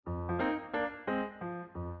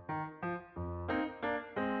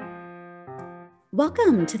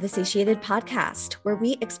Welcome to the Satiated Podcast, where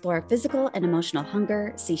we explore physical and emotional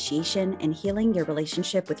hunger, satiation, and healing your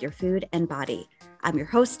relationship with your food and body. I'm your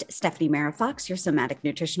host, Stephanie Mara Fox, your somatic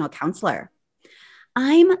nutritional counselor.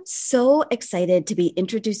 I'm so excited to be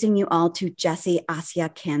introducing you all to Jessie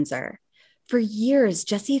Asya Kanzer. For years,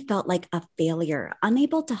 Jessie felt like a failure,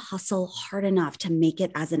 unable to hustle hard enough to make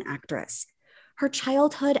it as an actress. Her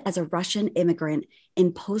childhood as a Russian immigrant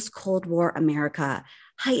in post-Cold War America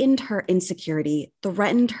heightened her insecurity,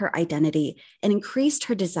 threatened her identity, and increased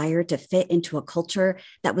her desire to fit into a culture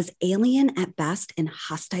that was alien at best and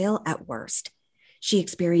hostile at worst. She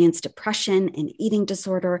experienced depression and eating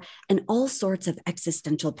disorder and all sorts of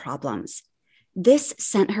existential problems. This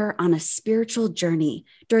sent her on a spiritual journey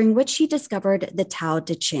during which she discovered the Tao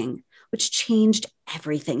Te Ching, which changed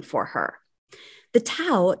everything for her. The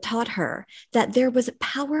Tao taught her that there was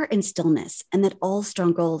power in stillness and that all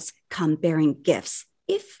struggles come bearing gifts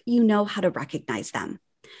if you know how to recognize them.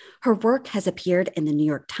 Her work has appeared in the New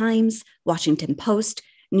York Times, Washington Post,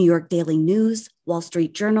 New York Daily News, Wall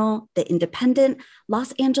Street Journal, The Independent,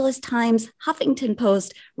 Los Angeles Times, Huffington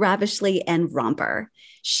Post, Ravishly, and Romper.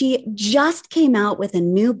 She just came out with a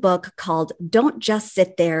new book called Don't Just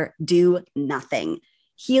Sit There, Do Nothing: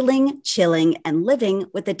 Healing, Chilling, and Living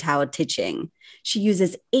with the Tao Te Ching. She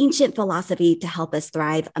uses ancient philosophy to help us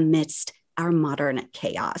thrive amidst our modern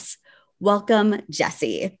chaos. Welcome,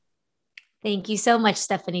 Jessie. Thank you so much,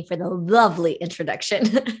 Stephanie, for the lovely introduction.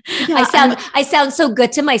 Yeah, I sound so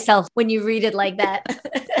good to myself when you read it like that.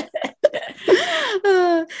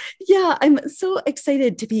 Yeah, I'm so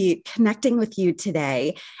excited to be connecting with you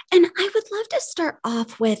today. And I would love to start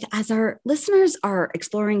off with, as our listeners are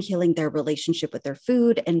exploring healing their relationship with their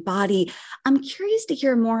food and body, I'm curious to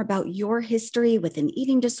hear more about your history with an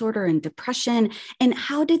eating disorder and depression, and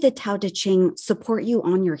how did the Tao Te Ching support you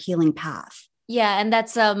on your healing path? Yeah, and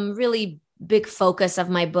that's really big focus of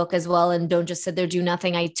my book as well. And Don't Just Sit There, Do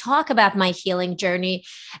Nothing. I talk about my healing journey.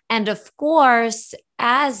 And of course,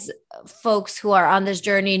 as folks who are on this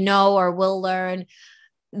journey know or will learn,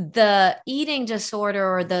 the eating disorder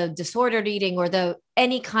or the disordered eating or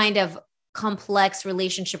any kind of complex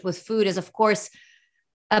relationship with food is, of course,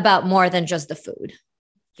 about more than just the food.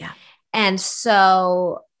 Yeah. And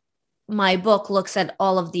so my book looks at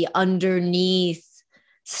all of the underneath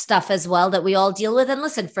stuff as well that we all deal with. And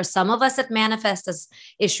listen, for some of us, it manifests as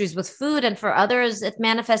issues with food, and for others, it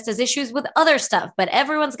manifests as issues with other stuff, but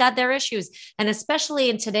everyone's got their issues. And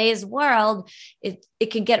especially in today's world, it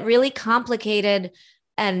can get really complicated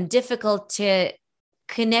and difficult to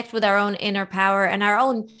connect with our own inner power and our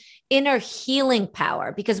own inner healing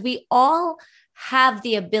power, because we all have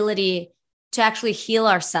the ability to actually heal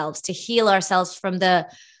ourselves, from the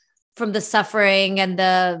suffering and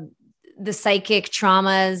the psychic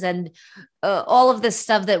traumas and all of this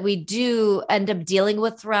stuff that we do end up dealing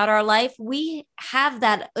with throughout our life. We have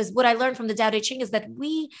that, is what I learned from the Tao Te Ching, is that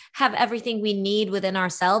we have everything we need within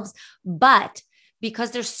ourselves. But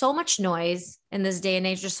because there's so much noise in this day and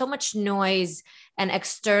age, there's so much noise and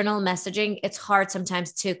external messaging, it's hard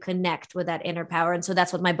sometimes to connect with that inner power. And so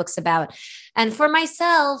that's what my book's about. And for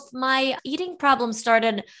myself, my eating problem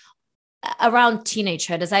started around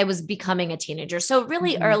teenagehood, as I was becoming a teenager. So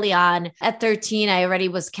really early on at 13, I already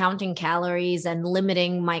was counting calories and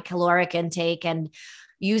limiting my caloric intake and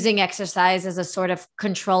using exercise as a sort of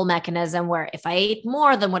control mechanism, where if I ate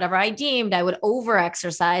more than whatever I deemed, I would over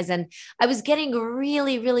exercise. And I was getting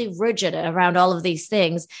really, really rigid around all of these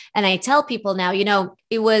things. And I tell people now,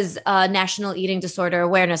 it was National Eating Disorder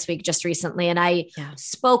Awareness Week just recently. And I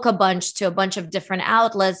spoke a bunch to a bunch of different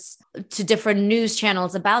outlets, to different news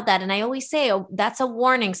channels about that. And I always say, that's a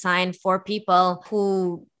warning sign for people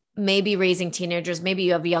who may be raising teenagers. Maybe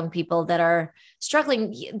you have young people that are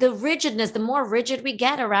struggling. The rigidness, the more rigid we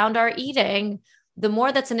get around our eating, the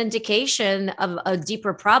more that's an indication of a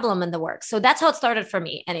deeper problem in the work. So that's how it started for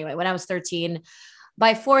me. Anyway, when I was 13,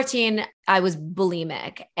 by 14, I was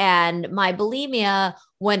bulimic, and my bulimia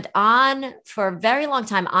went on for a very long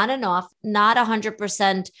time, on and off, not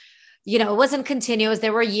 100%. It wasn't continuous.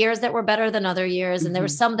 There were years that were better than other years. And there were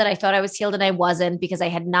some that I thought I was healed and I wasn't, because I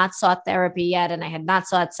had not sought therapy yet. And I had not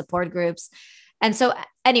sought support groups. And so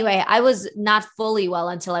anyway, I was not fully well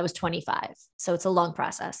until I was 25. So it's a long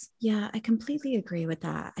process. Yeah, I completely agree with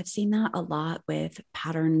that. I've seen that a lot with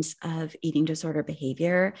patterns of eating disorder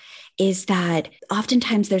behavior, is that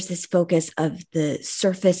oftentimes there's this focus of the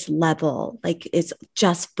surface level, like it's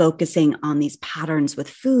just focusing on these patterns with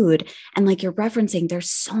food. And like you're referencing, there's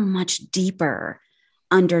so much deeper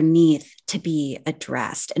underneath to be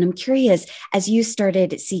addressed. And I'm curious, as you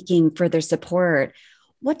started seeking further support,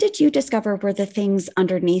 What did you discover were the things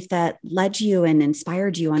underneath that led you and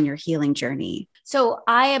inspired you on your healing journey? So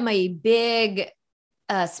I am a big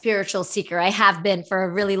spiritual seeker. I have been for a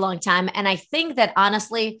really long time. And I think that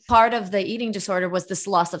honestly, part of the eating disorder was this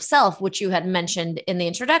loss of self, which you had mentioned in the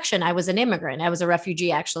introduction. I was an immigrant. I was a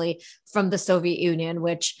refugee actually from the Soviet Union,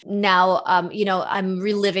 which now, I'm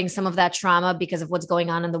reliving some of that trauma because of what's going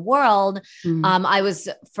on in the world. I was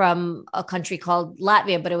from a country called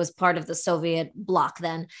Latvia, but it was part of the Soviet bloc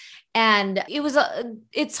then. And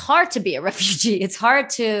it's hard to be a refugee. It's hard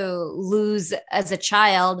to lose as a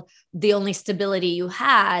child the only stability you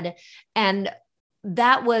had. And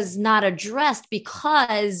that was not addressed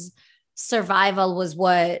because survival was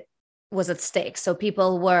what was at stake. So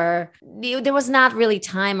there was not really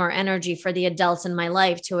time or energy for the adults in my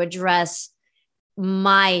life to address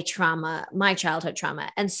my trauma, my childhood trauma.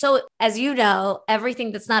 And so, as you know,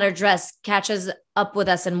 everything that's not addressed catches up with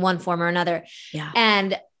us in one form or another. Yeah.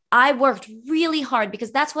 And I worked really hard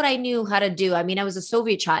because that's what I knew how to do. I mean, I was a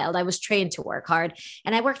Soviet child. I was trained to work hard,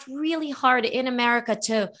 and I worked really hard in America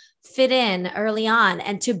to fit in early on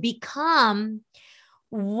and to become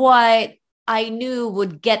what I knew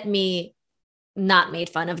would get me not made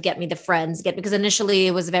fun of, get me the friends, because initially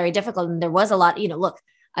it was very difficult. And there was a lot, look,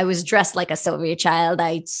 I was dressed like a Soviet child.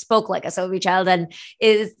 I spoke like a Soviet child, and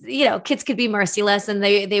kids could be merciless, and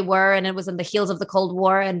they were, and it was in the heels of the Cold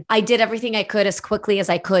War. And I did everything I could as quickly as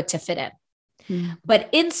I could to fit in. But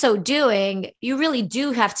in so doing, you really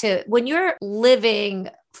do have to, when you're living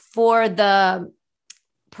for the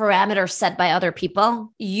parameters set by other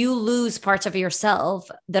people, you lose parts of yourself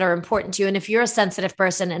that are important to you. And if you're a sensitive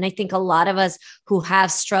person, and I think a lot of us who have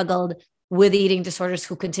struggled with eating disorders,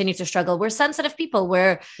 who continue to struggle, we're sensitive people.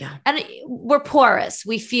 And we're porous.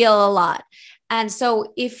 We feel a lot. And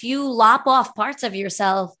so if you lop off parts of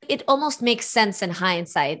yourself, it almost makes sense in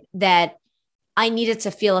hindsight that I needed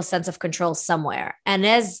to feel a sense of control somewhere. And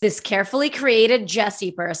as this carefully created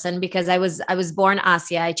Jessie person, because I was born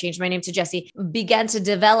Asya, I changed my name to Jessie, began to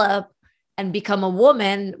develop and become a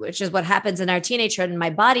woman, which is what happens in our teenagehood. And my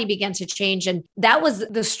body began to change. And that was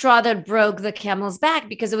the straw that broke the camel's back,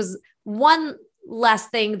 because it was one last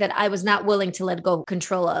thing that I was not willing to let go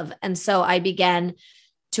control of. And so I began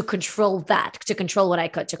to control that, to control what I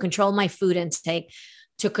could, to control my food intake,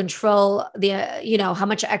 to control how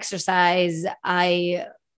much exercise I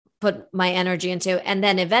put my energy into. And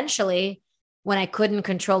then eventually, when I couldn't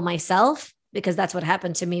control myself, because that's what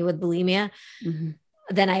happened to me with bulimia,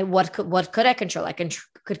 then what could I control? I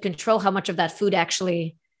could control how much of that food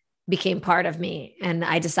actually became part of me. And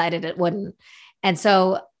I decided it wouldn't. And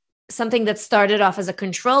so something that started off as a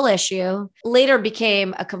control issue later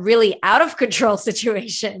became a really out of control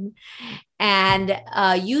situation. And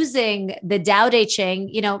using the Tao Te Ching,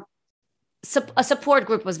 a support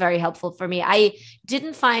group was very helpful for me. I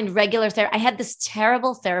didn't find regular therapy. I had this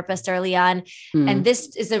terrible therapist early on. And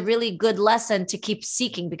this is a really good lesson to keep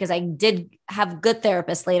seeking, because I did have good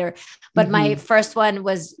therapists later. But my first one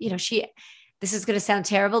was, this is going to sound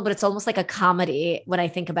terrible, but it's almost like a comedy when I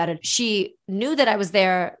think about it. She knew that I was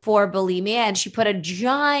there for bulimia, and she put a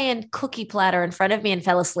giant cookie platter in front of me and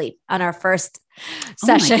fell asleep on our first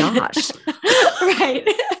session. Oh my gosh. Right.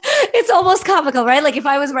 It's almost comical, right? Like if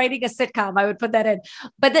I was writing a sitcom, I would put that in.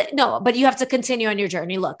 But you have to continue on your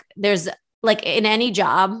journey. Look, there's like in any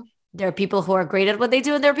job, there are people who are great at what they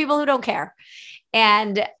do, and there are people who don't care.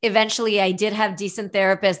 And eventually I did have decent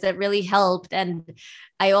therapists that really helped. And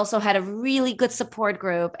I also had a really good support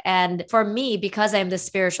group. And for me, because I'm the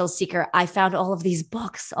spiritual seeker, I found all of these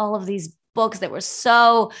books that were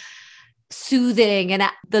so soothing. And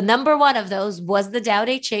the number one of those was the Tao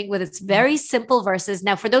Te Ching with its very simple verses.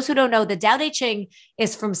 Now, for those who don't know, the Tao Te Ching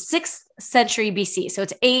is from 6th century BC. So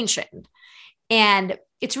it's ancient. And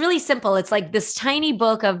it's really simple. It's like this tiny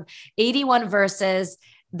book of 81 verses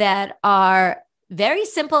that are very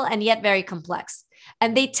simple and yet very complex.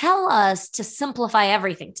 And they tell us to simplify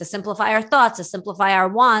everything, to simplify our thoughts, to simplify our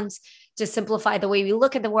wants, to simplify the way we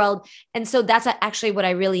look at the world. And so that's actually what I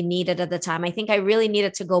really needed at the time. I think I really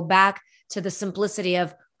needed to go back to the simplicity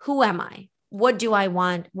of who am I? What do I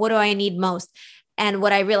want? What do I need most? And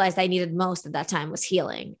what I realized I needed most at that time was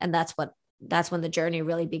healing. And that's when the journey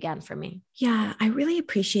really began for me. Yeah, I really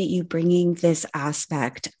appreciate you bringing this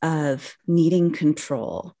aspect of needing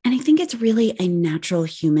control. And I think it's really a natural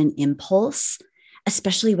human impulse,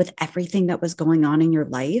 especially with everything that was going on in your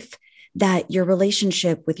life, that your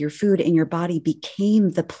relationship with your food and your body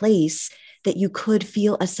became the place that you could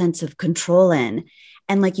feel a sense of control in.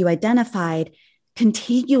 And like you identified,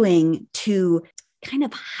 continuing to kind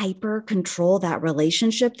of hyper control that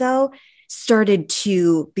relationship, though, started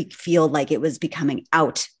to feel like it was becoming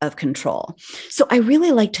out of control. So I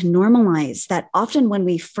really like to normalize that often when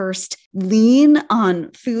we first lean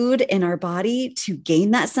on food in our body to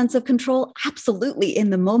gain that sense of control, absolutely in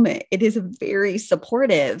the moment, it is very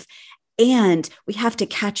supportive. And we have to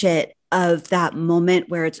catch it of that moment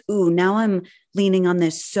where it's, ooh, now I'm leaning on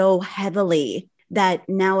this so heavily that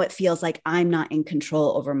now it feels like I'm not in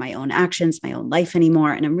control over my own actions, my own life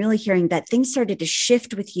anymore. And I'm really hearing that things started to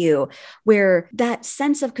shift with you where that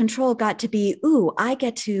sense of control got to be, ooh, I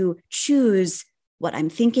get to choose what I'm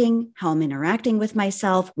thinking, how I'm interacting with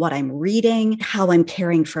myself, what I'm reading, how I'm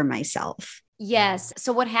caring for myself. Yes.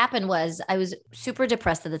 So what happened was I was super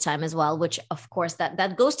depressed at the time as well, which of course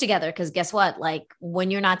that goes together because guess what? Like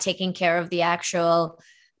when you're not taking care of the actual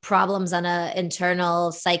problems on an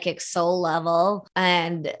internal psychic soul level,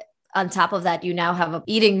 and on top of that, you now have an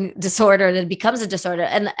eating disorder and it becomes a disorder.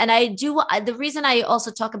 And the reason I also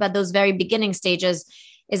talk about those very beginning stages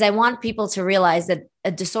is I want people to realize that a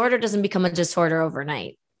disorder doesn't become a disorder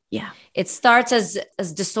overnight. Yeah. It starts as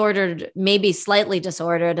disordered, maybe slightly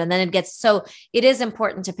disordered. And then it gets, so it is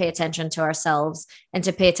important to pay attention to ourselves and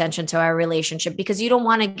to pay attention to our relationship because you don't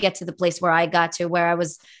want to get to the place where I got to where I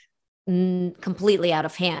was completely out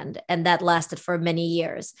of hand. And that lasted for many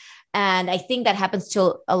years. And I think that happens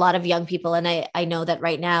to a lot of young people. And I know that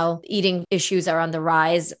right now eating issues are on the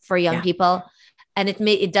rise for young people. And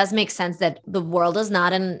it does make sense that the world is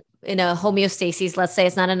not in a homeostasis. Let's say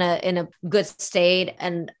it's not in a good state.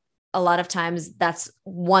 And a lot of times that's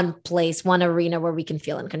one place, one arena where we can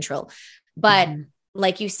feel in control. But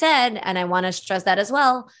like you said, and I want to stress that as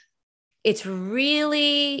well, it's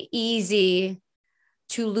really easy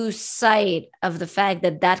to lose sight of the fact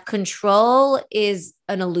that control is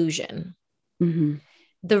an illusion. Mm-hmm.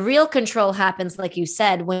 The real control happens, like you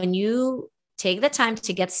said, when you take the time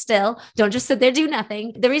to get still. Don't just sit there, do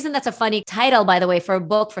nothing. The reason that's a funny title, by the way, for a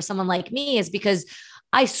book for someone like me is because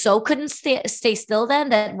I so couldn't stay still then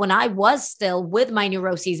that when I was still with my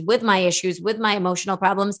neuroses, with my issues, with my emotional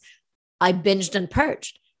problems, I binged and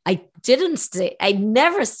purged. I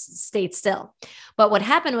never stayed still. But what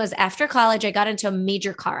happened was after college, I got into a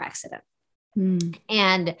major car accident.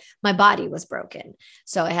 And my body was broken.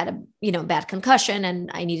 So I had a, bad concussion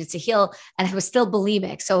and I needed to heal and I was still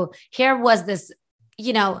bulimic. So here was this,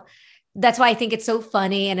 that's why I think it's so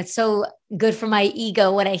funny and it's so good for my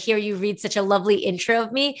ego when I hear you read such a lovely intro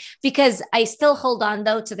of me, because I still hold on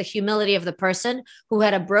though to the humility of the person who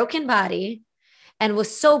had a broken body and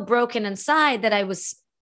was so broken inside that I was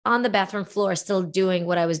on the bathroom floor, still doing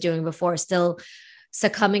what I was doing before, still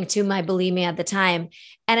succumbing to my bulimia at the time.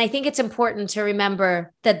 And I think it's important to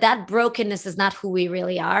remember that brokenness is not who we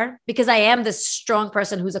really are, because I am this strong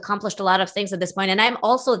person who's accomplished a lot of things at this point. And I'm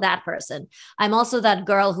also that person. I'm also that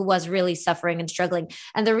girl who was really suffering and struggling.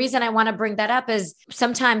 And the reason I want to bring that up is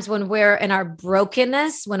sometimes when we're in our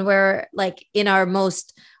brokenness, when we're like in our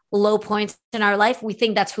most low points in our life, we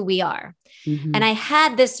think that's who we are. Mm-hmm. And I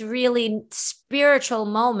had this really spiritual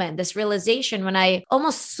moment, this realization when I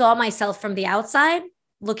almost saw myself from the outside,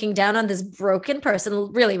 looking down on this broken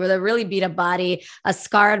person, really with a really beat up body, a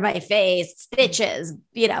scar on my face, stitches,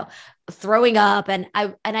 throwing up. And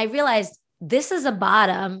I realized this is a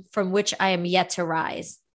bottom from which I am yet to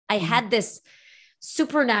rise. I had this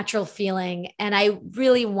supernatural feeling. And I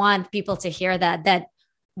really want people to hear that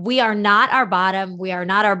we are not our bottom. We are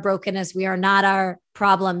not our brokenness. We are not our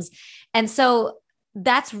problems. And so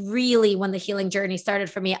that's really when the healing journey started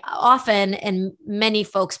for me. Often in many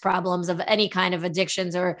folks' problems of any kind of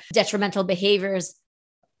addictions or detrimental behaviors,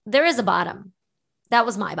 there is a bottom. That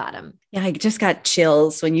was my bottom. Yeah, I just got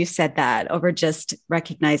chills when you said that over just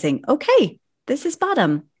recognizing, okay, this is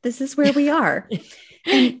bottom. This is where we are.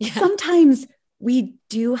 And sometimes we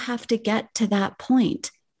do have to get to that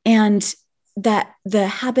point. And that the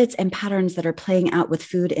habits and patterns that are playing out with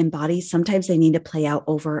food and body, sometimes they need to play out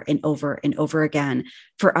over and over and over again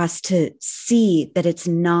for us to see that it's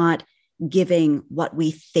not giving what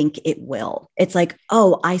we think it will. It's like,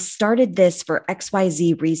 oh, I started this for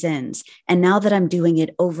XYZ reasons. And now that I'm doing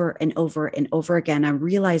it over and over and over again, I'm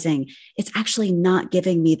realizing it's actually not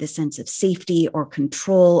giving me the sense of safety or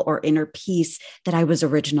control or inner peace that I was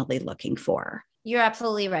originally looking for. You're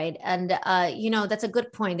absolutely right. And, that's a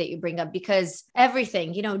good point that you bring up, because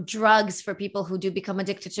everything, drugs for people who do become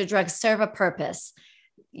addicted to drugs serve a purpose.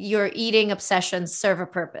 Your eating obsessions serve a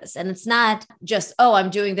purpose. And it's not just, oh, I'm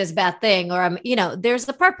doing this bad thing, or there's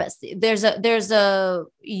a purpose. There's a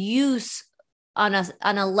use on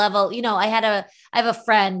a level, I have a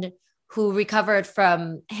friend who recovered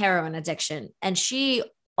from heroin addiction. And she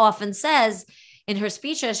often says in her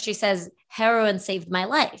speeches, she says, heroin saved my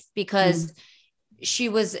life, because she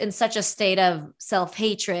was in such a state of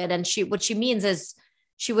self-hatred. And what she means is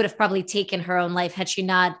she would have probably taken her own life had she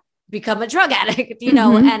not become a drug addict, and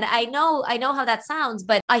I know how that sounds,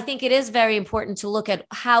 but I think it is very important to look at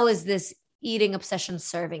how is this eating obsession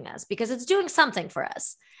serving us, because it's doing something for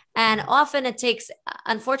us. And often it takes,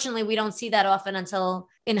 unfortunately, we don't see that often until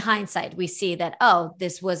in hindsight, we see that, oh,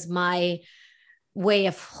 this was my way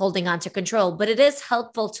of holding on to control. But it is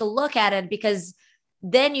helpful to look at it, because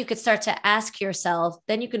then you could start to ask yourself,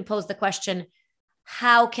 then you can pose the question,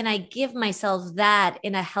 how can I give myself that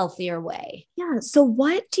in a healthier way? Yeah. So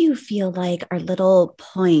what do you feel like are little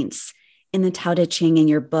points in the Tao Te Ching in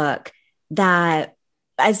your book that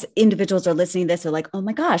as individuals are listening to this are like, oh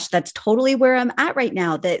my gosh, that's totally where I'm at right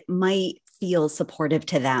now, that might feel supportive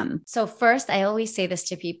to them? So first, I always say this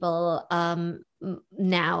to people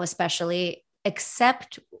now, especially,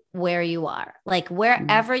 accept where you are, like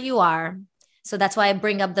wherever you are. So that's why I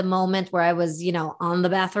bring up the moment where I was, on the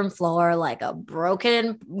bathroom floor, like a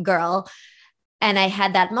broken girl. And I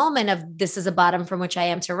had that moment of, this is a bottom from which I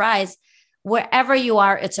am to rise. Wherever you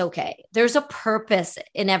are, it's okay. There's a purpose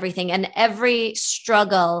in everything, and every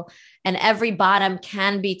struggle and every bottom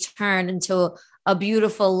can be turned into a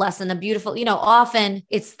beautiful lesson, often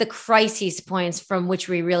it's the crisis points from which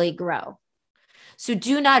we really grow. So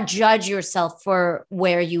do not judge yourself for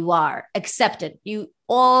where you are. Accept it.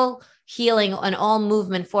 All healing and all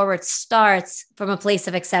movement forward starts from a place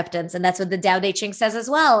of acceptance. And that's what the Tao Te Ching says as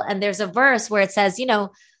well. And there's a verse where it says,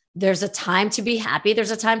 there's a time to be happy.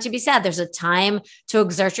 There's a time to be sad. There's a time to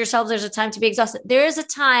exert yourself. There's a time to be exhausted. There is a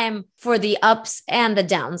time for the ups and the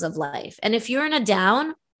downs of life. And if you're in a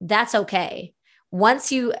down, that's okay.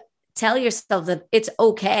 Once you tell yourself that it's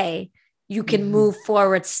okay, you can move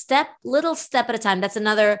forward little step at a time. That's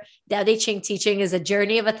another Tao Te Ching teaching, is a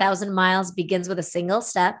journey of 1,000 miles begins with a single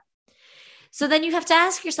step. So then you have to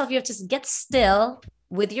ask yourself, you have to get still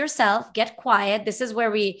with yourself, get quiet. This is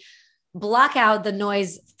where we block out the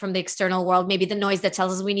noise from the external world, maybe the noise that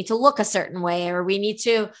tells us we need to look a certain way, or we need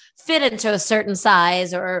to fit into a certain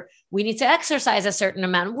size, or we need to exercise a certain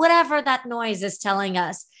amount, whatever that noise is telling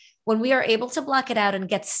us. When we are able to block it out and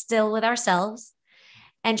get still with ourselves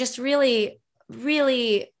and just really,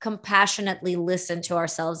 really compassionately listen to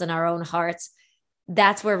ourselves and our own hearts,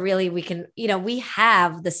 that's where really we can, we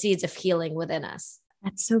have the seeds of healing within us.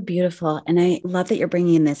 That's so beautiful. And I love that you're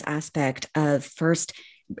bringing in this aspect of first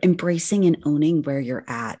embracing and owning where you're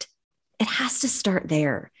at. It has to start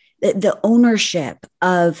there. The ownership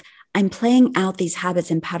of, I'm playing out these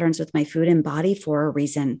habits and patterns with my food and body for a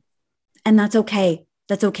reason. And that's okay.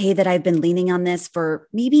 That's okay that I've been leaning on this for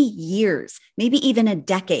maybe years, maybe even a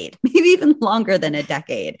decade, maybe even longer than a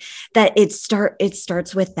decade, that it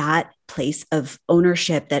starts with that place of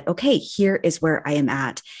ownership that, okay, here is where I am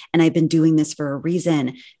at. And I've been doing this for a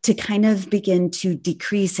reason, to kind of begin to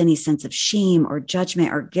decrease any sense of shame or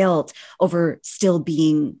judgment or guilt over still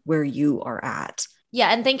being where you are at. Yeah.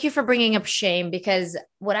 And thank you for bringing up shame, because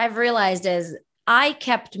what I've realized is I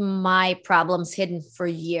kept my problems hidden for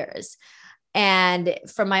years. And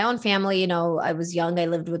from my own family, I was young, I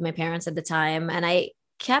lived with my parents at the time, and I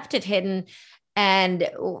kept it hidden. And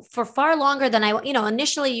for far longer than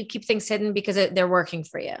initially you keep things hidden because they're working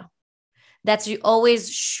for you. That's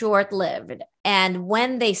always short-lived. And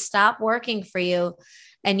when they stop working for you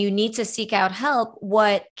and you need to seek out help,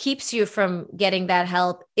 what keeps you from getting that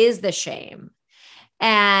help is the shame.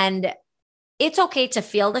 And it's okay to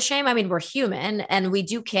feel the shame. I mean, we're human and we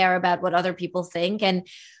do care about what other people think. And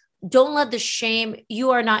don't let the shame,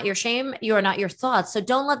 you are not your shame, you are not your thoughts. So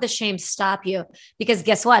don't let the shame stop you, because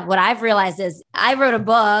guess what? What I've realized is I wrote a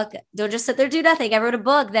book, don't just sit there, do nothing. I wrote a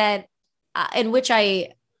book that in which I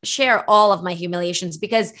share all of my humiliations,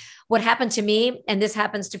 because what happened to me, and this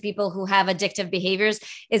happens to people who have addictive behaviors,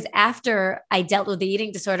 is after I dealt with the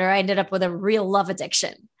eating disorder, I ended up with a real love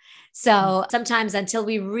addiction. So sometimes until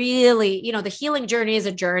we really, the healing journey is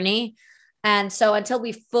a journey. And so until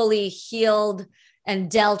we fully healed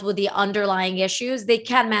and dealt with the underlying issues, they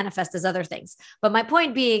can manifest as other things. But my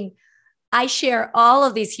point being, I share all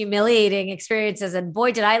of these humiliating experiences, and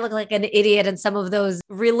boy, did I look like an idiot in some of those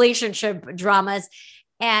relationship dramas.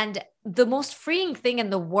 And the most freeing thing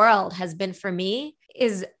in the world has been for me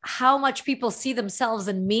is how much people see themselves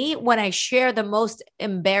in me when I share the most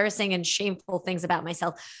embarrassing and shameful things about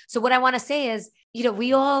myself. So what I want to say is,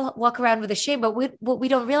 we all walk around with a shame, but what we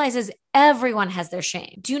don't realize is everyone has their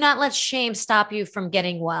shame. Do not let shame stop you from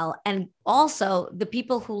getting well. And also the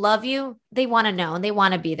people who love you, they want to know and they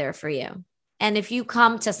want to be there for you. And if you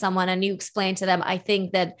come to someone and you explain to them, I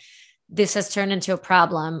think that this has turned into a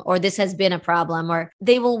problem, or this has been a problem, or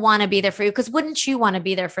they will want to be there for you, because wouldn't you want to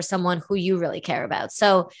be there for someone who you really care about?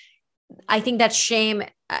 So I think that shame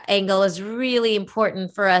angle is really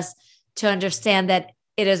important for us to understand that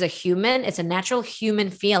it is it's a natural human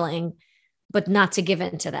feeling, but not to give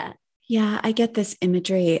in to that. Yeah, I get this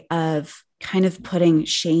imagery of kind of putting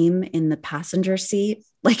shame in the passenger seat,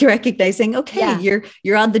 like recognizing, okay,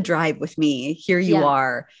 you're on the drive with me. Here you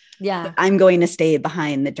are. Yeah. I'm going to stay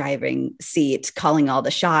behind the driving seat, calling all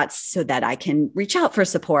the shots so that I can reach out for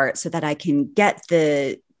support, so that I can get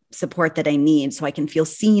the support that I need, so I can feel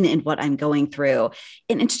seen in what I'm going through.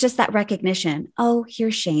 And it's just that recognition. Oh,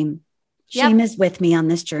 here's shame. Shame is with me on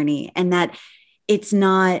this journey. And that it's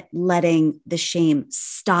not letting the shame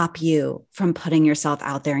stop you from putting yourself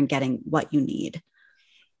out there and getting what you need.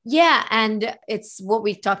 Yeah. And it's what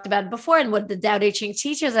we've talked about before. And what the Tao Te Ching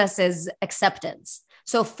teaches us is acceptance.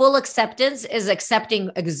 So full acceptance is accepting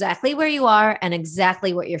exactly where you are and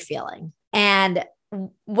exactly what you're feeling. And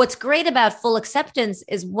what's great about full acceptance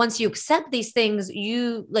is once you accept these things,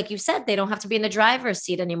 like you said, they don't have to be in the driver's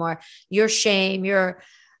seat anymore. Your shame, your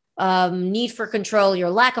need for control, your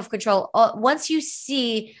lack of control. Once you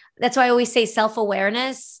see, that's why I always say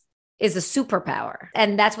self-awareness is a superpower.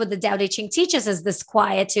 And that's what the Tao Te Ching teaches, is this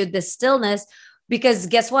quietude, this stillness, because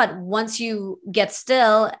guess what? Once you get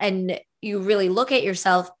still and you really look at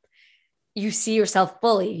yourself, you see yourself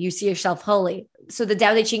fully, you see yourself wholly. So the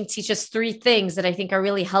Tao Te Ching teaches 3 things that I think are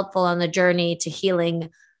really helpful on the journey to healing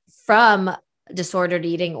from disordered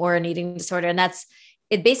eating or an eating disorder. And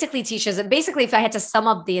it basically teaches, and basically, if I had to sum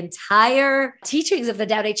up the entire teachings of the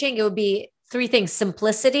Tao Te Ching, it would be 3 things: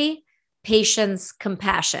 simplicity, patience,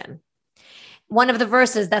 compassion. One of the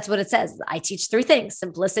verses, that's what it says. I teach 3 things: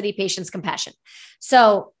 simplicity, patience, compassion.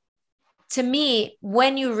 So to me,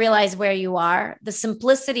 when you realize where you are, the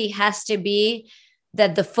simplicity has to be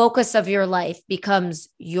that the focus of your life becomes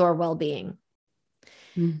your well-being.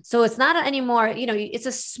 So it's not anymore, it's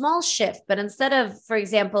a small shift, but instead of, for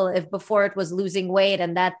example, if before it was losing weight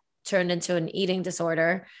and that turned into an eating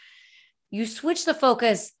disorder, you switch the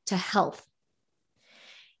focus to health.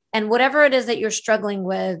 And whatever it is that you're struggling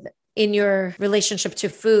with in your relationship to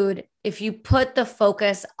food, if you put the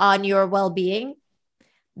focus on your well-being,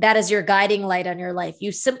 that is your guiding light on your life.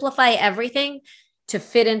 You simplify everything to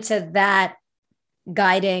fit into that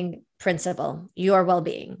guiding principle, your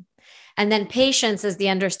well-being. And then patience is the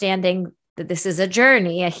understanding that this is a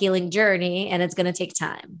journey, a healing journey, and it's going to take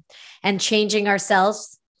time. And changing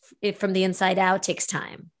ourselves from the inside out takes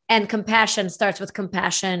time. And compassion starts with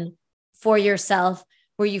compassion for yourself,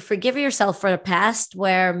 where you forgive yourself for the past,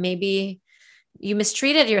 where maybe you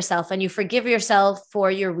mistreated yourself, and you forgive yourself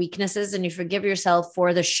for your weaknesses, and you forgive yourself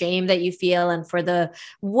for the shame that you feel and for the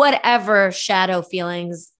whatever shadow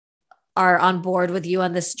feelings are on board with you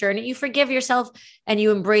on this journey. You forgive yourself and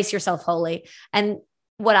you embrace yourself wholly. And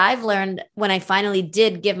what I've learned when I finally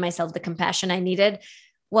did give myself the compassion I needed,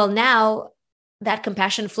 well, now that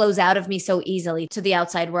compassion flows out of me so easily to the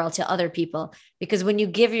outside world, to other people. Because when you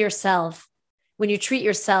treat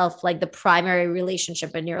yourself like the primary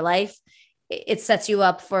relationship in your life, it sets you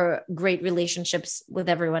up for great relationships with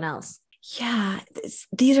everyone else. Yeah,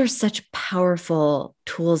 these are such powerful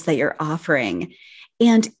tools that you're offering.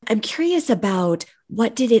 And I'm curious about,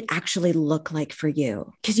 what did it actually look like for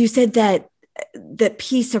you? Because you said that the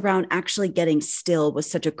piece around actually getting still was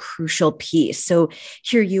such a crucial piece. So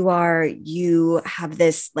here you are, you have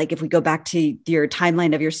this, like, if we go back to your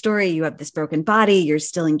timeline of your story, you have this broken body, you're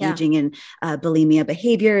still engaging in bulimia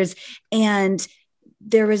behaviors. And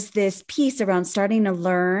there was this piece around starting to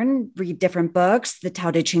read different books. The Tao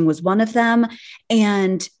Te Ching was one of them.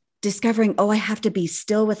 And discovering, I have to be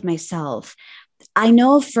still with myself. I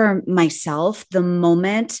know for myself, the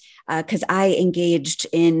moment, because I engaged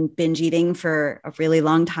in binge eating for a really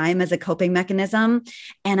long time as a coping mechanism.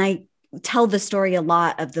 And I tell the story a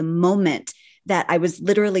lot of the moment that I was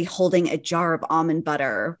literally holding a jar of almond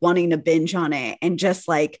butter, wanting to binge on it, and just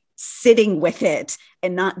like sitting with it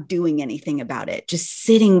and not doing anything about it, just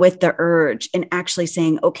sitting with the urge and actually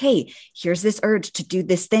saying, okay, here's this urge to do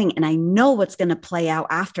this thing. And I know what's going to play out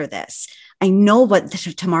after this. I know what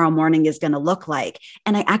tomorrow morning is going to look like.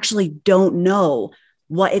 And I actually don't know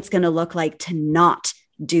what it's going to look like to not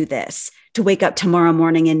do this, to wake up tomorrow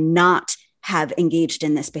morning and not have engaged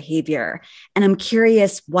in this behavior. And I'm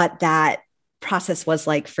curious what that process was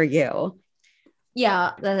like for you.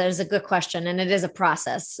 Yeah, that is a good question. And it is a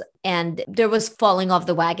process. And there was falling off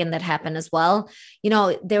the wagon that happened as well.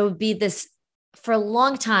 There would be this for a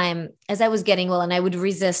long time as I was getting well, and I would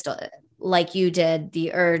resist, like you did,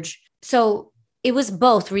 the urge. So it was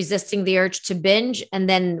both resisting the urge to binge. And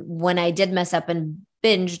then when I did mess up and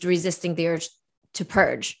binged, resisting the urge to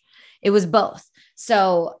purge. It was both.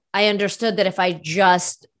 So I understood that if I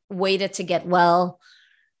just waited to get well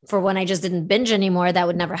for when I just didn't binge anymore, that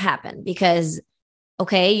would never happen because,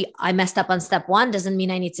 okay, I messed up on step one doesn't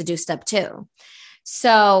mean I need to do step two.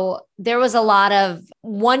 So there was a lot of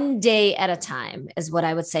one day at a time is what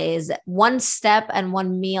I would say, is one step and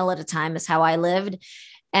one meal at a time is how I lived.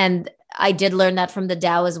 And I did learn that from the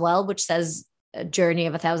Tao as well, which says a journey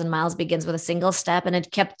of 1,000 miles begins with a single step. And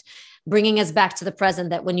it kept bringing us back to the present,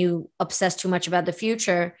 that when you obsess too much about the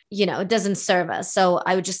future, it doesn't serve us. So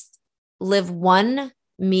I would just live one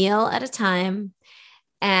meal at a time.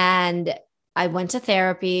 And I went to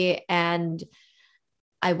therapy and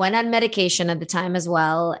I went on medication at the time as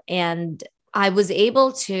well. And I was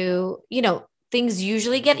able to, things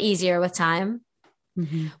usually get easier with time,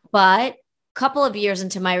 but a couple of years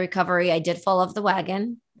into my recovery, I did fall off the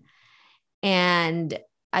wagon, and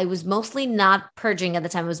I was mostly not purging at the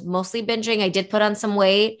time. I was mostly binging. I did put on some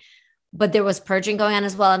weight, but there was purging going on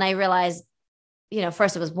as well. And I realized,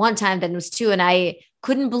 first it was one time, then it was two. And I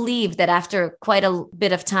couldn't believe that after quite a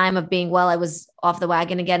bit of time of being well, I was off the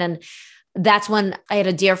wagon again. And that's when I had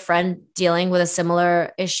a dear friend dealing with a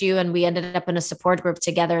similar issue. And we ended up in a support group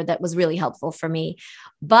together that was really helpful for me.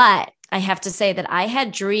 But I have to say that I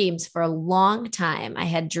had dreams for a long time. I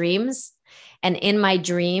had dreams. And in my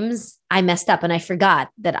dreams, I messed up and I forgot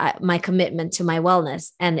that my commitment to my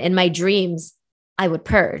wellness. And in my dreams, I would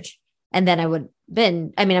purge and then I would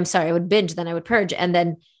binge. I would binge, then I would purge. And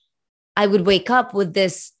then I would wake up with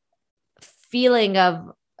this feeling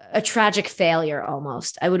of a tragic failure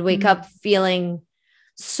almost. I would wake up feeling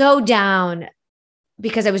so down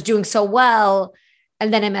because I was doing so well.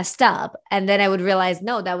 And then I messed up. And then I would realize,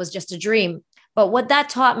 no, that was just a dream. But what that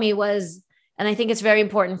taught me was, and I think it's very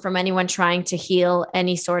important from anyone trying to heal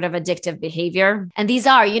any sort of addictive behavior. And these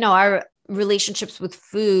are, our relationships with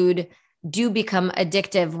food do become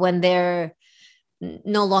addictive when they're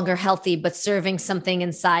no longer healthy, but serving something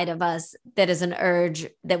inside of us that is an urge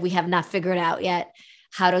that we have not figured out yet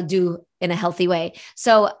how to do in a healthy way.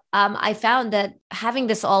 So I found that having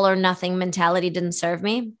this all or nothing mentality didn't serve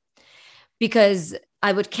me, because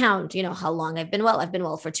I would count, how long I've been well. I've been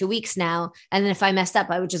well for 2 weeks now. And then if I messed up,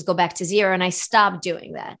 I would just go back to zero. And I stopped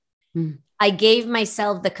doing that. I gave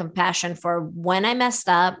myself the compassion for when I messed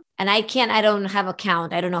up, and I don't have a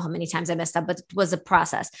count. I don't know how many times I messed up, but it was a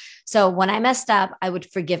process. So when I messed up, I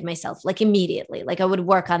would forgive myself like immediately, like I would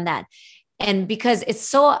work on that. And because it's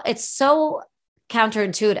so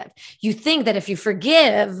counterintuitive. You think that if you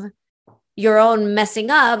forgive your own messing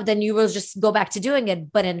up, then you will just go back to doing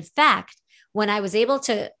it. But in fact, when I was able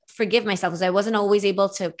to forgive myself, because I wasn't always able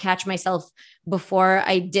to catch myself before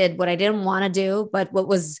I did what I didn't want to do, but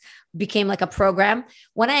became like a program.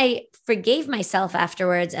 When I forgave myself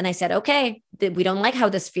afterwards and I said, okay, we don't like how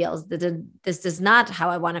this feels. This is not how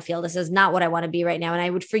I want to feel. This is not what I want to be right now. And I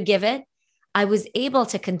would forgive it. I was able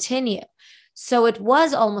to continue. So it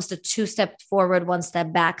was almost a 2-step forward, 1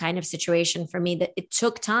 step back kind of situation for me, that it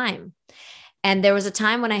took time. And there was a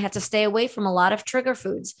time when I had to stay away from a lot of trigger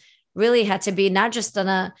foods. Really had to be not just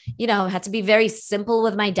had to be very simple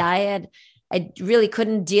with my diet. I really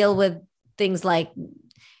couldn't deal with things like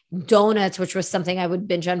donuts, which was something I would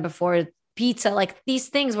binge on before, pizza. Like these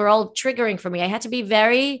things were all triggering for me. I had to be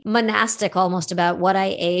very monastic almost about what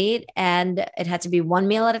I ate. And it had to be one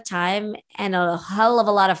meal at a time and a hell of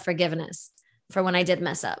a lot of forgiveness for when I did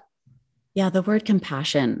mess up. Yeah, the word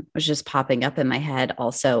compassion was just popping up in my head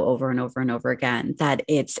also over and over and over again,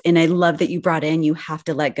 and I love that you brought in, you have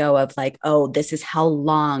to let go of like, oh, this is how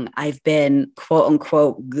long I've been quote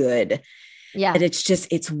unquote good. Yeah. That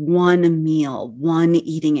it's one meal, one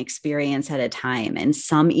eating experience at a time. And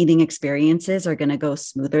some eating experiences are going to go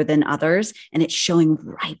smoother than others. And it's showing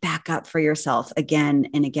right back up for yourself again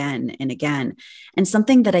and again and again. And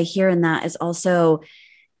something that I hear in that is also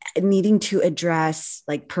needing to address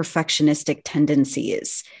like perfectionistic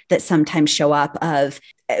tendencies that sometimes show up. Of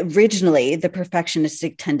originally the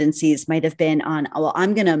perfectionistic tendencies might have been on, well,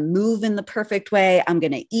 I'm going to move in the perfect way. I'm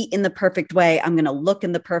going to eat in the perfect way. I'm going to look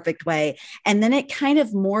in the perfect way. And then it kind of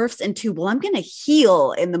morphs into, well, I'm going to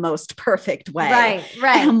heal in the most perfect way. Right.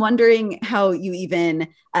 And I'm wondering how you even,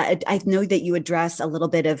 I know that you address a little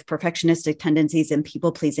bit of perfectionistic tendencies and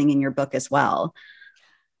people pleasing in your book as well.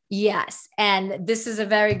 Yes. And this is a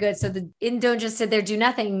very good, so Don't Just Sit There, Do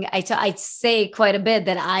Nothing. I say quite a bit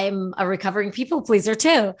that I'm a recovering people pleaser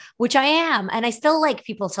too, which I am. And I still like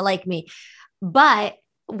people to like me. But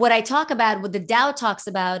what I talk about, what the Tao talks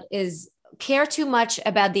about, is care too much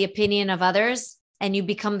about the opinion of others and you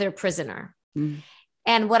become their prisoner.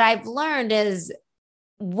 And what I've learned is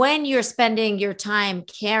when you're spending your time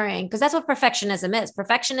caring, because that's what perfectionism is.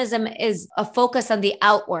 Perfectionism is a focus on the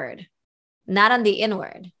outward, not on the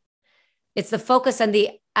inward. It's the focus and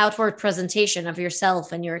the outward presentation of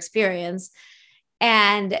yourself and your experience.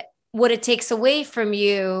 And what it takes away from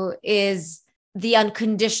you is the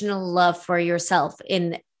unconditional love for yourself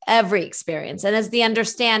in every experience. And as the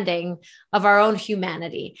understanding of our own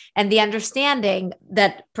humanity and the understanding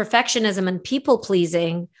that perfectionism and people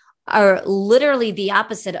pleasing are literally the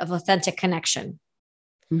opposite of authentic connection.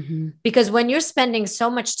 Mm-hmm. Because when you're spending so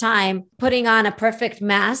much time putting on a perfect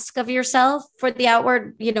mask of yourself for the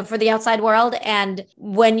outward, for the outside world, and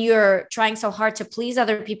when you're trying so hard to please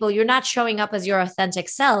other people, you're not showing up as your authentic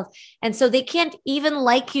self. And so they can't even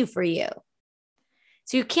like you for you.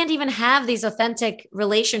 So you can't even have these authentic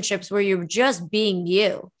relationships where you're just being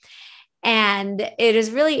you. And it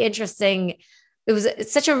is really interesting.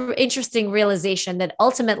 It's such an interesting realization that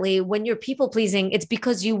ultimately when you're people pleasing, it's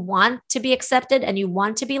because you want to be accepted and you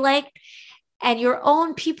want to be liked, and your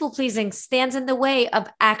own people pleasing stands in the way of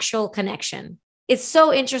actual connection. It's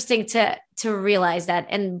so interesting to realize that.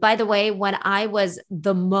 And by the way, when I was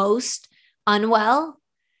the most unwell,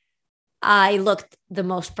 I looked the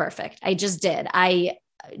most perfect. I just did. I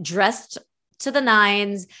dressed to the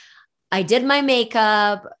nines. I did my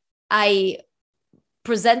makeup. I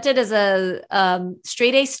presented as a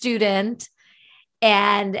straight A student,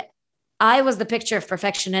 and I was the picture of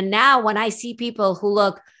perfection. And now when I see people who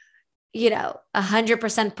look,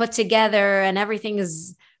 100% put together and everything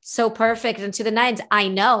is so perfect and to the nines, I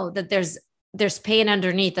know that there's pain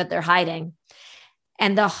underneath that they're hiding.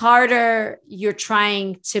 And the harder you're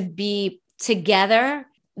trying to be together,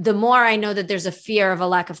 the more I know that there's a fear of a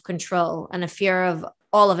lack of control and a fear of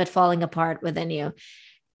all of it falling apart within you.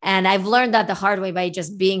 And I've learned that the hard way by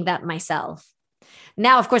just being that myself.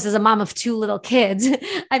 Now, of course, as a mom of 2 little kids,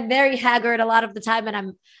 I'm very haggard a lot of the time, and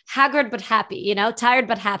I'm haggard but happy, tired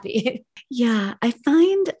but happy. Yeah, I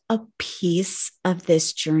find a piece of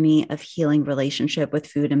this journey of healing relationship with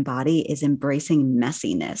food and body is embracing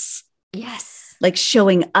messiness. Yes. Like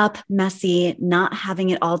showing up messy, not having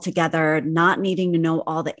it all together, not needing to know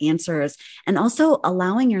all the answers, and also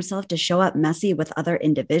allowing yourself to show up messy with other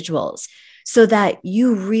individuals so that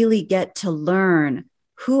you really get to learn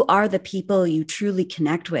who are the people you truly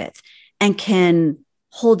connect with and can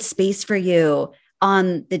hold space for you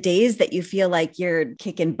on the days that you feel like you're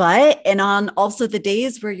kicking butt, and on also the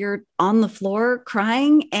days where you're on the floor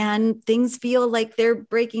crying and things feel like they're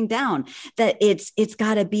breaking down. That it's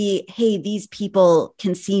got to be, hey, these people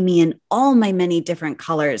can see me in all my many different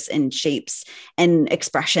colors and shapes and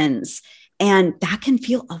expressions. And that can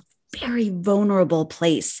feel a very vulnerable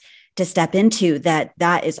place to step into.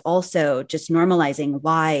 That is also just normalizing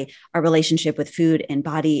why our relationship with food and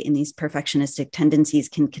body and these perfectionistic tendencies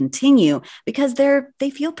can continue, because they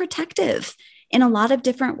feel protective in a lot of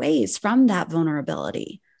different ways from that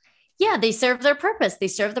vulnerability. Yeah, they serve their purpose. They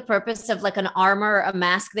serve the purpose of like an armor, a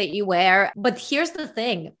mask that you wear. But here's the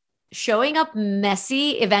thing. Showing up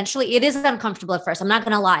messy, eventually it is uncomfortable at first. I'm not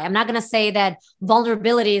going to lie. I'm not going to say that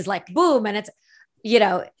vulnerability is like boom and it's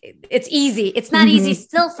easy. It's not easy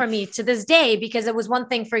still for me to this day, because it was one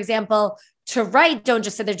thing, for example, to write Don't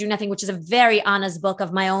Just Sit There, Do Nothing, which is a very honest book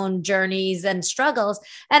of my own journeys and struggles.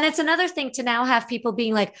 And it's another thing to now have people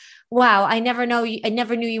being like, wow, I never knew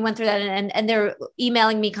you went through that. And they're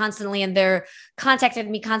emailing me constantly and they're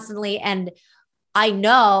contacting me constantly. And I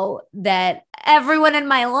know that everyone in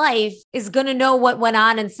my life is going to know what went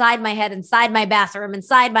on inside my head, inside my bathroom,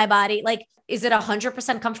 inside my body. Like, is it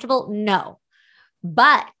 100% comfortable? No.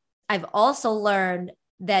 But I've also learned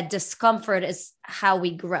that discomfort is how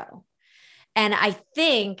we grow. And I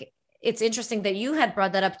think it's interesting that you had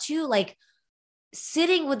brought that up too, like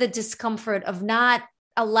sitting with the discomfort of not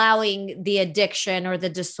allowing the addiction or the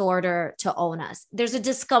disorder to own us. There's a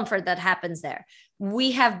discomfort that happens there.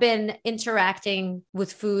 We have been interacting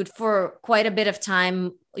with food for quite a bit of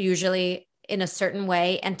time, usually in a certain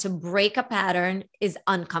way, and to break a pattern is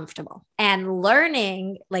uncomfortable. And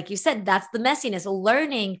learning, like you said, that's the messiness,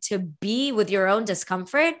 learning to be with your own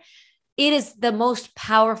discomfort. It is the most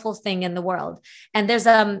powerful thing in the world. And there's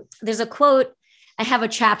a quote. I have a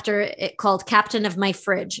chapter called Captain of My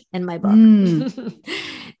Fridge in my book.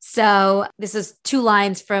 So this is 2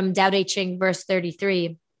 lines from Tao Te Ching, verse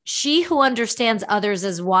 33. She who understands others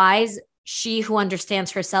is wise. She who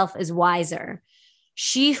understands herself is wiser.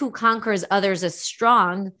 She who conquers others is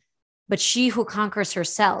strong, but she who conquers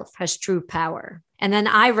herself has true power. And then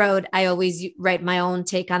I always write my own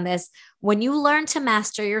take on this. When you learn to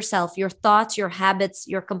master yourself, your thoughts, your habits,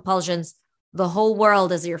 your compulsions, the whole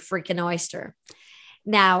world is your freaking oyster.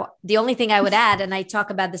 Now, the only thing I would add, and I talk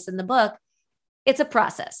about this in the book, it's a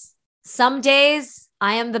process. Some days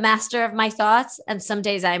I am the master of my thoughts and some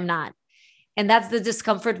days I am not. And that's the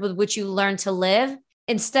discomfort with which you learn to live.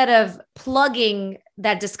 instead of plugging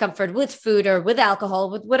that discomfort with food or with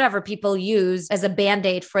alcohol, with whatever people use as a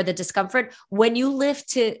band-aid for the discomfort, when you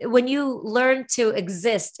learn to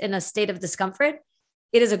exist in a state of discomfort,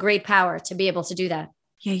 it is a great power to be able to do that.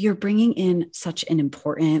 Yeah, you're bringing in such an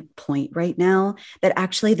important point right now that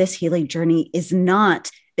actually this healing journey is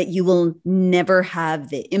not that you will never have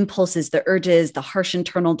the impulses, the urges, the harsh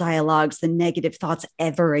internal dialogues, the negative thoughts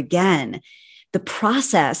ever again. The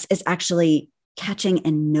process is actually catching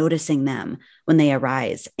and noticing them when they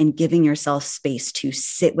arise and giving yourself space to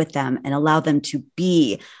sit with them and allow them to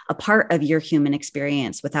be a part of your human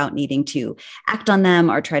experience without needing to act on them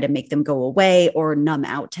or try to make them go away or numb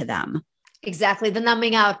out to them. Exactly. The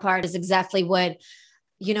numbing out part is exactly what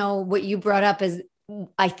you brought up is,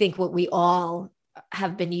 I think, what we all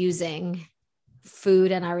have been using,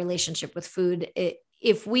 food and our relationship with food.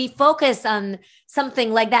 If we focus on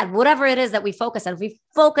something like that, whatever it is that we focus on, if we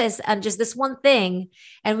focus on just this one thing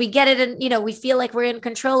and we get it and, we feel like we're in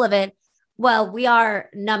control of it, well, we are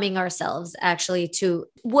numbing ourselves actually to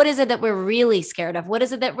what is it that we're really scared of? What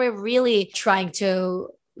is it that we're really trying to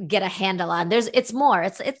get a handle on? It's more,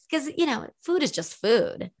 it's because, food is just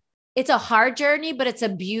food. It's a hard journey, but it's a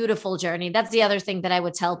beautiful journey. That's the other thing that I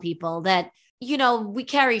would tell people, that, we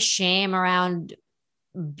carry shame around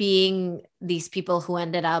being these people who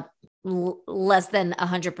ended up less than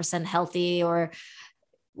 100% healthy or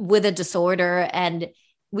with a disorder. And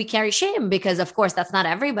we carry shame because, of course, that's not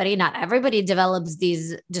everybody. Not everybody develops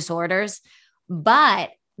these disorders,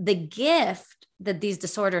 but the gift that these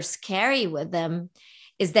disorders carry with them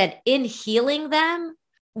is that in healing them,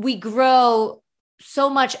 we grow so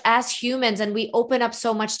much as humans and we open up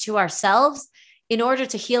so much to ourselves. In order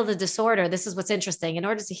to heal the disorder, this is what's interesting. In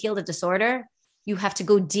order to heal the disorder, you have to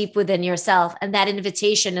go deep within yourself. And that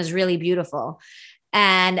invitation is really beautiful.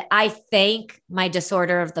 And I thank my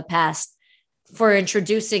disorder of the past for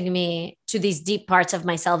introducing me to these deep parts of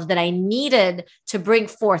myself that I needed to bring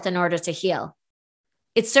forth in order to heal.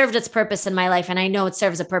 It served its purpose in my life. And I know it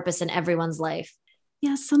serves a purpose in everyone's life.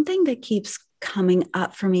 Yeah, something that keeps coming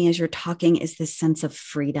up for me as you're talking is this sense of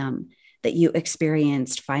freedom that you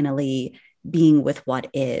experienced finally being with what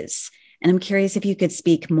is. And I'm curious if you could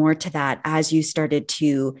speak more to that as you started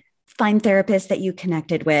to find therapists that you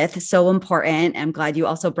connected with. So important. I'm glad you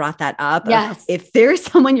also brought that up. Yes. If there's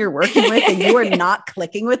someone you're working with and you are not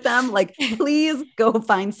clicking with them, please go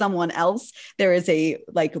find someone else. There is a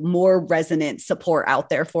more resonant support out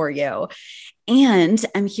there for you. And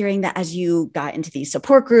I'm hearing that as you got into these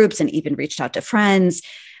support groups and even reached out to friends,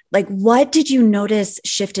 what did you notice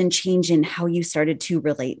shift and change in how you started to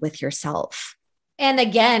relate with yourself? And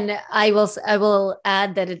again, I will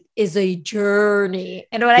add that it is a journey.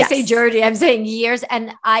 And when I say journey, I'm saying years.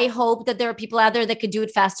 And I hope that there are people out there that could do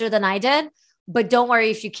it faster than I did. But don't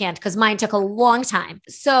worry if you can't, because mine took a long time.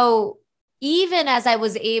 So even as I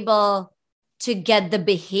was able to get the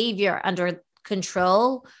behavior under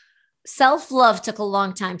control, self-love took a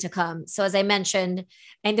long time to come. So as I mentioned,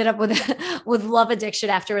 I ended up with love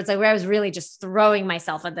addiction afterwards, where I was really just throwing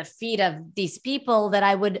myself at the feet of these people that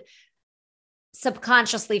I would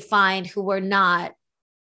subconsciously find who were not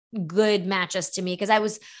good matches to me because I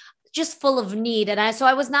was just full of need. And so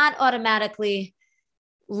I was not automatically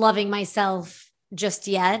loving myself just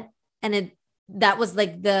yet. And that was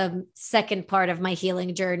the second part of my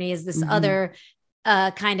healing journey, is this other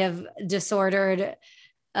kind of disordered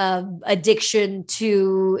addiction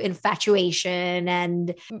to infatuation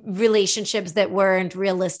and relationships that weren't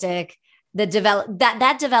realistic that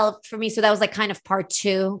developed for me. So that was kind of part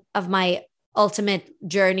two of my ultimate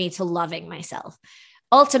journey to loving myself.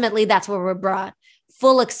 Ultimately, that's where we're brought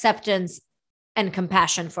full acceptance and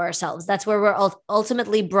compassion for ourselves. That's where we're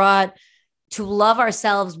ultimately brought to love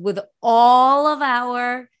ourselves with all of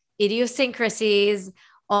our idiosyncrasies,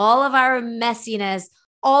 all of our messiness,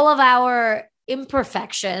 all of our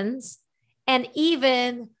imperfections, and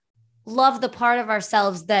even love the part of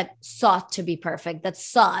ourselves that sought to be perfect, that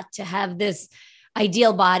sought to have this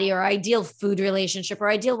ideal body or ideal food relationship or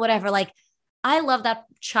ideal whatever. I love that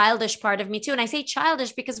childish part of me too. And I say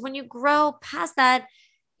childish because when you grow past that,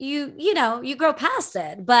 you grow past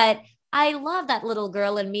it. But I love that little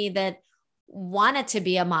girl in me that wanted to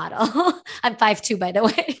be a model. I'm 5'2", by the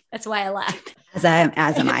way. That's why I laughed. As am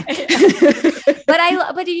I. But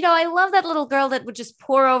I love that little girl that would just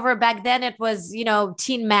pour over. Back then it was,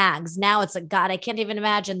 teen mags. Now it's God, I can't even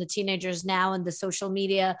imagine the teenagers now and the social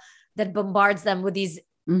media that bombards them with these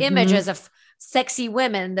images of sexy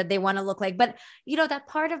women that they want to look like. But, that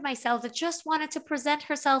part of myself that just wanted to present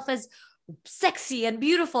herself as sexy and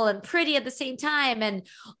beautiful and pretty at the same time and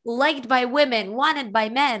liked by women, wanted by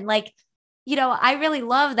men. I really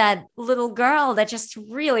love that little girl that just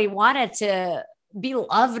really wanted to be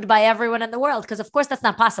loved by everyone in the world. Because of course that's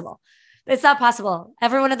not possible. It's not possible.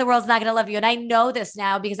 Everyone in the world's not going to love you. And I know this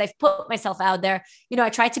now because I've put myself out there. I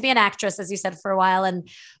tried to be an actress, as you said, for a while, and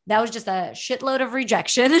that was just a shitload of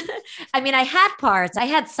rejection. I mean, I had parts, I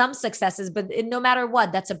had some successes, but no matter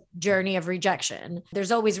what, that's a journey of rejection.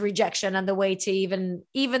 There's always rejection on the way to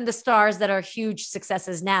even the stars that are huge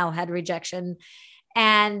successes now had rejection.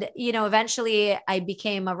 And, eventually I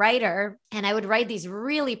became a writer, and I would write these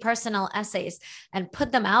really personal essays and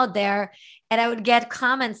put them out there. And I would get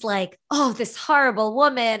comments like, "Oh, this horrible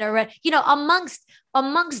woman," or,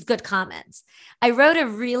 amongst good comments. I wrote a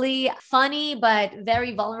really funny, but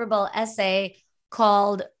very vulnerable essay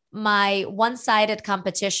called "My One-Sided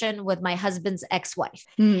Competition with My Husband's Ex-Wife."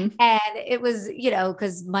 And it was,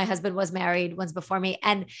 because my husband was married once before me,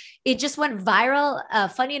 and it just went viral.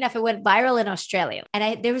 Funny enough, it went viral in Australia.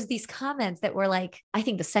 And there was these comments that were like, "I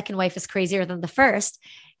think the second wife is crazier than the first."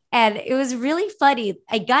 And it was really funny.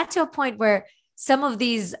 I got to a point where some of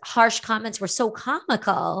these harsh comments were so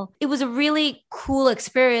comical. It was a really cool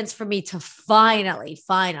experience for me to finally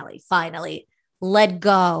let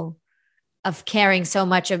go of caring so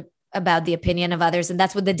much about the opinion of others. And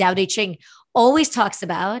that's what the Tao Te Ching always talks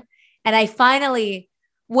about. And I finally,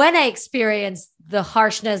 when I experienced the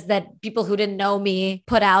harshness that people who didn't know me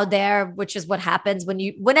put out there, which is what happens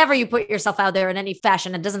whenever you put yourself out there in any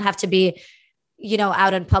fashion, it doesn't have to be,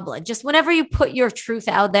 out in public. Just whenever you put your truth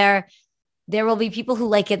out there will be people who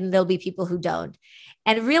like it and there'll be people who don't.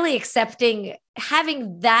 And really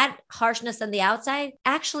having that harshness on the outside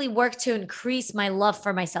actually worked to increase my love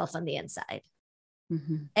for myself on the inside.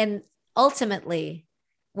 And ultimately,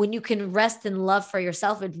 when you can rest in love for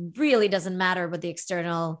yourself, it really doesn't matter what the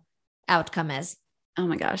external outcome is. Oh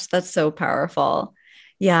my gosh, that's so powerful.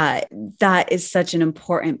 Yeah, that is such an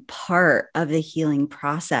important part of the healing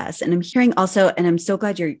process. And I'm hearing also, and I'm so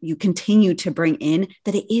glad you continue to bring in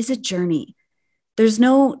that it is a journey. There's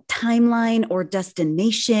no timeline or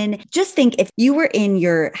destination. Just think if you were in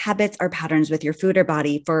your habits or patterns with your food or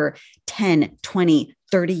body for 10, 20,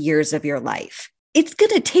 30 years of your life, it's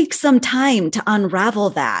going to take some time to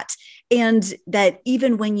unravel that. And that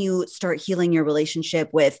even when you start healing your relationship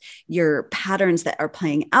with your patterns that are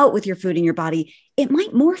playing out with your food and your body, it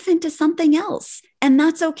might morph into something else. And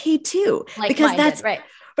that's okay too. Because that's right.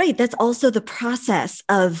 That's also the process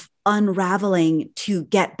of unraveling to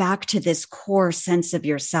get back to this core sense of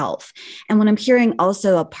yourself. And what I'm hearing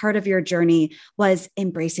also a part of your journey was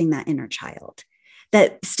embracing that inner child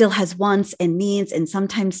that still has wants and needs and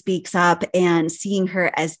sometimes speaks up, and seeing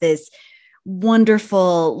her as this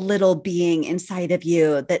wonderful little being inside of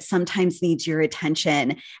you that sometimes needs your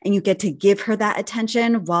attention, and you get to give her that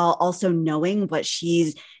attention while also knowing what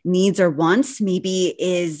she needs or wants maybe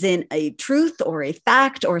isn't a truth or a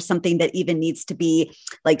fact or something that even needs to be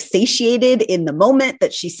like satiated in the moment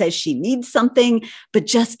that she says she needs something, but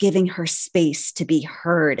just giving her space to be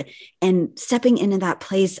heard and stepping into that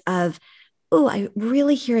place of, oh, I'm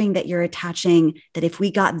really hearing that you're attaching that if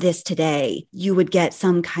we got this today, you would get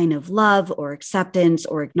some kind of love or acceptance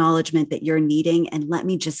or acknowledgement that you're needing. And let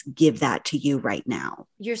me just give that to you right now.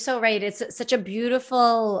 You're so right. It's such a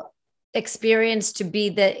beautiful experience to be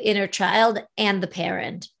the inner child and the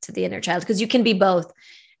parent to the inner child, because you can be both.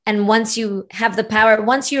 And once you have the power,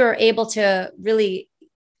 once you're able to really,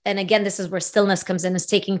 and again, this is where stillness comes in, is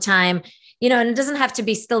taking time. And it doesn't have to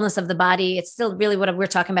be stillness of the body. It's still really what we're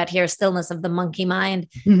talking about here, stillness of the monkey mind.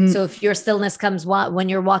 So if your stillness comes when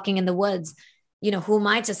you're walking in the woods, who am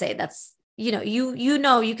I to say that's,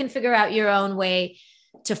 you can figure out your own way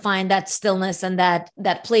to find that stillness and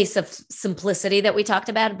that place of simplicity that we talked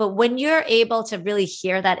about. But when you're able to really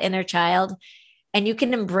hear that inner child and you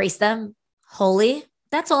can embrace them wholly,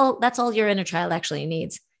 that's all your inner child actually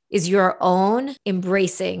needs, is your own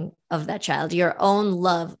embracing of that child, your own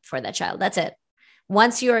love for that child. That's it.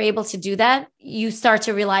 Once you are able to do that, you start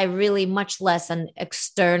to rely really much less on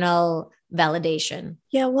external validation.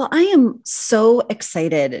 Yeah, well, I am so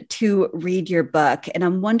excited to read your book, and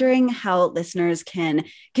I'm wondering how listeners can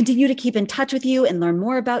continue to keep in touch with you and learn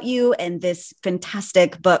more about you and this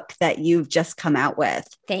fantastic book that you've just come out with.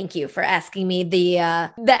 Thank you for asking me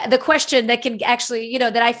the question that can actually,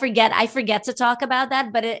 that I forget to talk about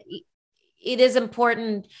that, but it is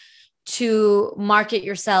important to market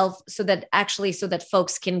yourself so that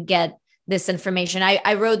folks can get this information.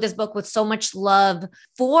 I wrote this book with so much love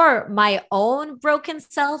for my own broken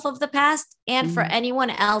self of the past and for anyone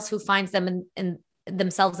else who finds them in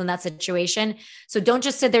themselves in that situation. So don't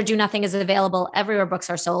just sit there. Do Nothing is available everywhere books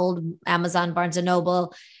are sold: Amazon, Barnes and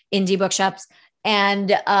Noble, indie bookshops.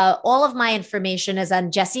 And all of my information is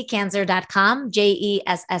on jessiekanzer.com,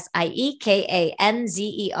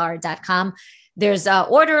 JESSIEKANZER.com. There's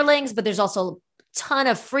order links, but there's also a ton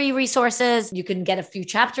of free resources. You can get a few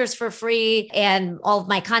chapters for free, and all of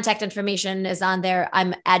my contact information is on there.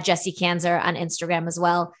 I'm at Jessie Kanzer on Instagram as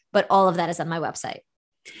well, but all of that is on my website.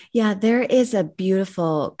 Yeah, there is a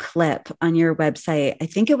beautiful clip on your website. I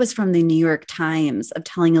think it was from the New York Times of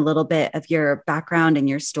telling a little bit of your background and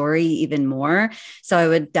your story even more. So I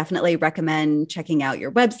would definitely recommend checking out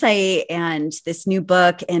your website and this new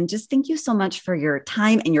book. And just thank you so much for your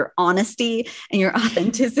time and your honesty and your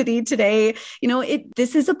authenticity today.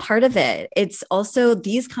 This is a part of it. It's also,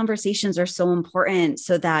 these conversations are so important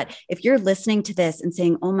so that if you're listening to this and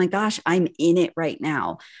saying, oh my gosh, I'm in it right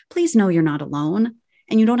now, please know you're not alone.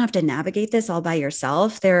 And you don't have to navigate this all by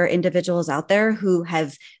yourself. There are individuals out there who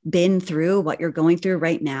have been through what you're going through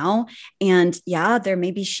right now. And yeah, there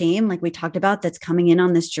may be shame, like we talked about, that's coming in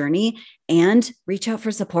on this journey, and reach out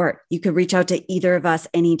for support. You could reach out to either of us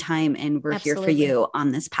anytime, and we're Absolutely. here for you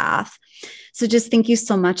on this path. So just thank you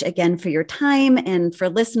so much again for your time. And for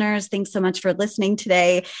listeners, thanks so much for listening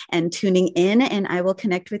today and tuning in. And I will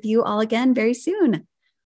connect with you all again very soon.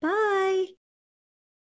 Bye.